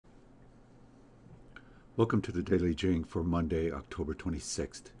Welcome to the Daily Jing for Monday, October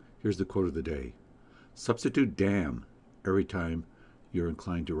 26th. Here's the quote of the day. Substitute damn every time you're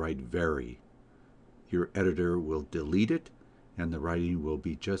inclined to write very. Your editor will delete it and the writing will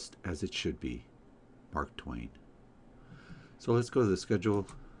be just as it should be. Mark Twain. So let's go to the schedule.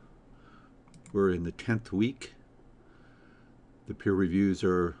 We're in the 10th week. The peer reviews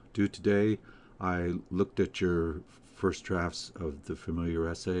are due today. I looked at your first drafts of the familiar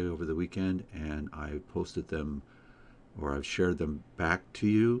essay over the weekend and I posted them, or I've shared them back to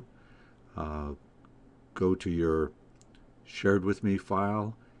you. Go to your shared with me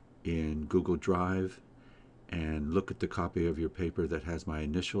file in Google Drive and look at the copy of your paper that has my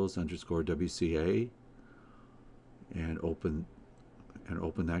initials _WCA and open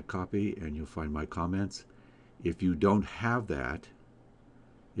that copy and you'll find my comments. If you don't have that,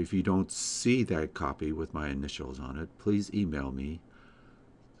 if you don't see that copy with my initials on it, please email me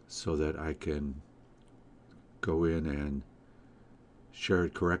so that I can go in and share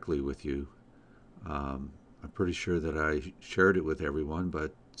it correctly with you. I'm pretty sure that I shared it with everyone,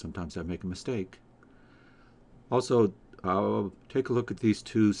 but sometimes I make a mistake. Also, take a look at these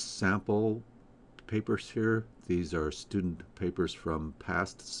two sample papers here. These are student papers from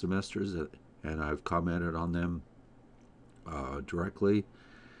past semesters, and I've commented on them directly.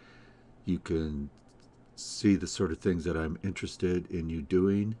 You can see the sort of things that I'm interested in you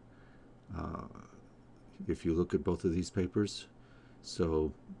doing if you look at both of these papers.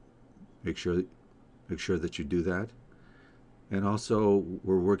 So make sure that you do that. And also,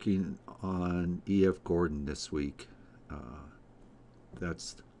 we're working on E.F. Gordon this week.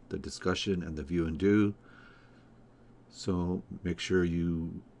 That's the discussion and the view and do. So make sure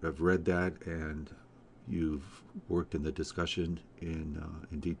you have read that and you've worked in the discussion in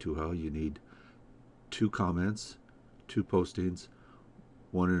D2L. You need 2 comments, 2 postings,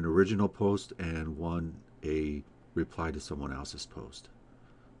 one an original post and one a reply to someone else's post.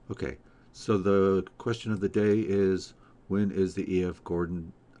 Okay, so the question of the day is, when is the E.F.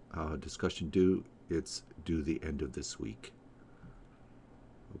 Gordon discussion due? It's due the end of this week.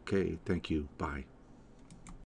 Okay, thank you. Bye.